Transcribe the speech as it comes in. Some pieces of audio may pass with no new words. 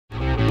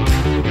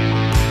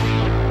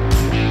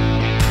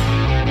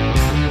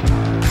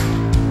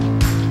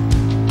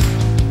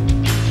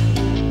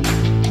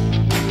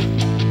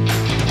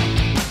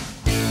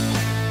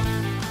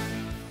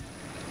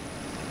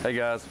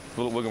guys,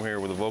 Philip Wickham here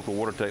with Evoca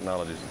Water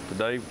Technologies.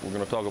 Today we're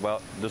going to talk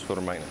about disc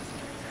filter maintenance.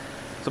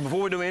 So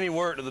before we do any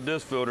work to the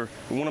disc filter,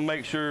 we want to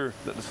make sure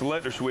that the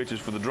selector switches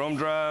for the drum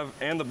drive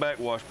and the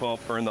backwash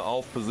pump are in the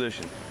off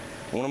position.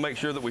 We want to make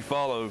sure that we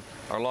follow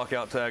our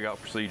lockout tagout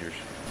procedures.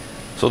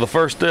 So the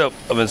first step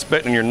of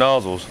inspecting your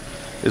nozzles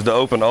is to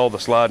open all the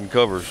sliding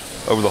covers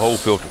over the whole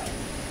filter.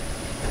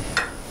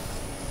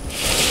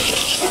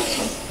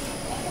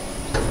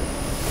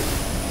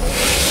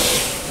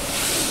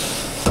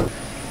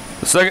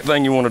 The second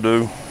thing you want to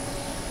do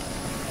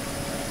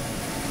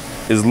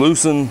is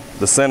loosen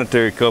the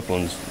sanitary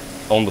couplings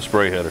on the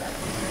spray header.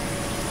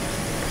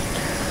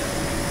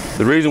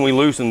 The reason we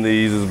loosen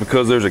these is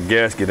because there's a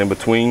gasket in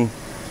between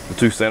the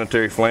two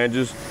sanitary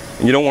flanges,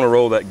 and you don't want to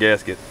roll that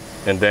gasket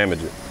and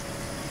damage it.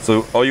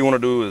 So all you want to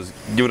do is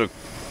give it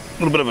a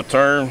little bit of a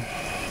turn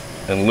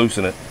and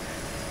loosen it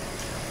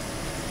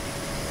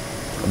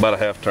about a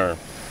half turn.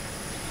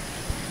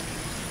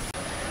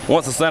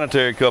 Once the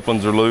sanitary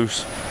couplings are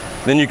loose,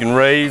 then you can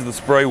raise the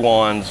spray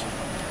wands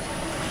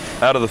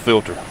out of the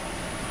filter.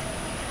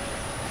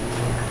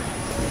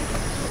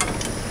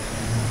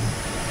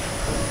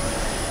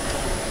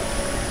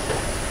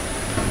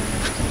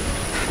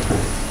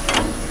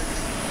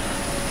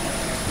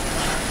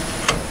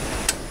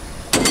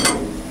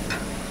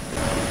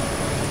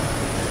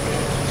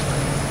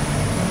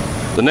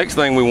 The next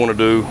thing we want to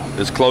do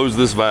is close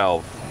this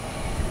valve.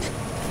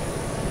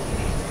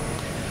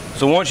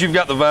 So once you've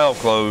got the valve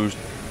closed,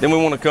 then we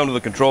want to come to the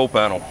control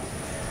panel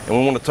and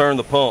we want to turn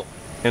the pump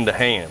into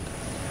hand.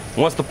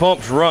 Once the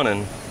pump's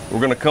running, we're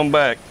going to come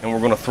back and we're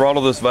going to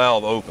throttle this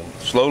valve open.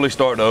 Slowly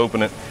start to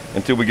open it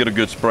until we get a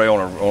good spray on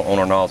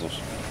our nozzles.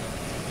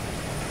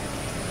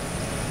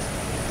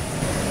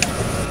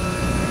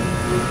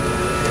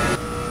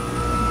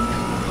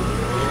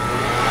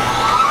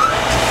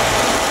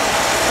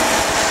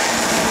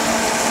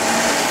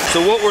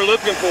 So what we're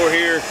looking for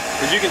here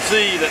is you can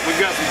see that we've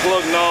got some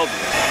plugged nozzles.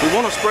 We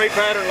want a spray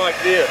pattern like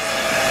this.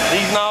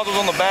 These nozzles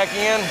on the back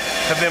end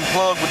have been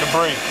plugged with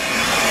debris.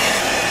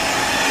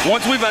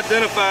 Once we've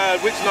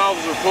identified which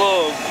nozzles are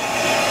plugged,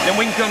 then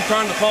we can come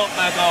turn the pump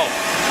back off.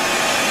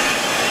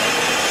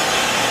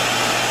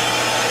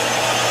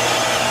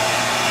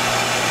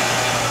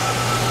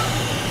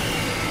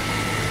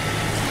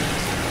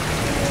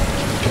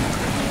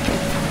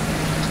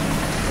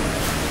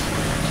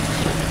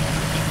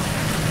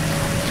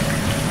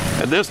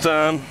 At this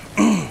time,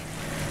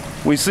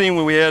 we've seen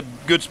when we had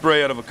good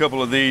spray out of a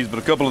couple of these, but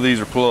a couple of these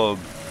are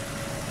plugged.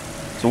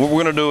 So what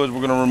we're going to do is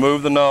we're going to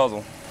remove the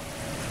nozzle.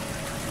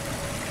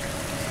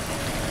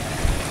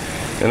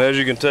 And as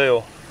you can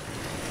tell,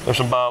 there's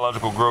some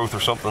biological growth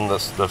or something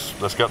that's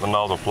got the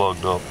nozzle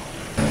plugged up.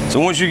 So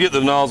once you get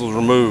the nozzles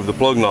removed, the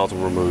plug nozzle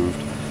removed,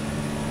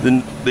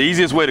 then the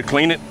easiest way to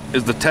clean it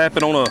is to tap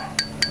it on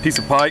a piece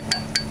of pipe,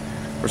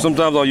 or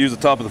sometimes I'll use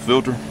the top of the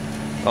filter.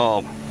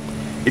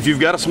 If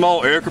you've got a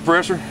small air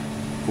compressor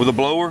with a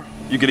blower,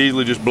 you could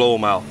easily just blow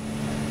them out.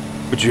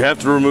 But you have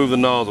to remove the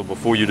nozzle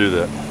before you do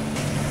that.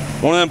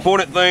 One of the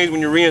important things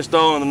when you're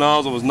reinstalling the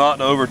nozzle is not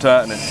to over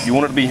tighten it. You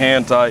want it to be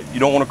hand tight.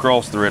 You don't want to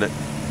cross thread it.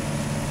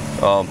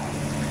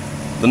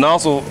 The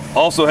nozzle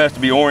also has to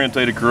be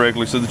orientated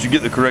correctly so that you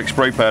get the correct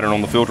spray pattern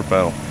on the filter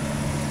panel.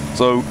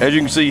 So as you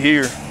can see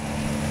here,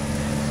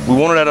 we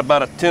want it at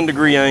about a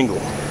 10-degree angle.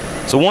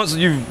 So once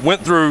you've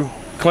went through,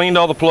 cleaned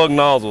all the plug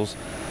nozzles,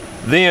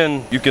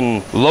 then you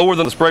can lower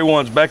the spray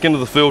wands back into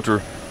the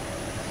filter,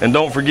 and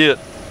don't forget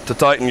to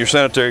tighten your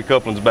sanitary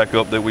couplings back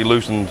up that we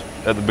loosened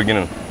at the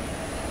beginning.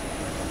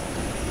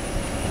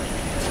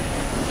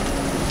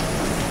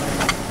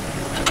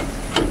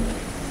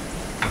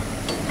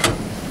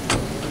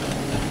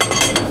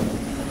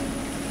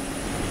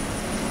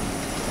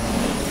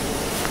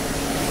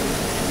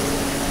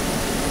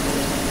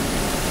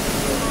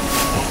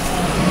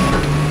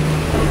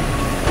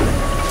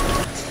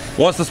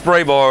 Once the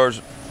spray bars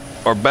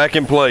are back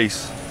in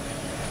place,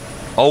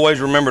 always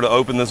remember to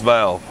open this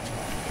valve.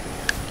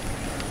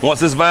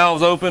 Once this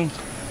valve's open,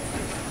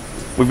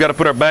 we've got to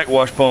put our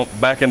backwash pump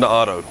back into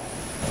auto.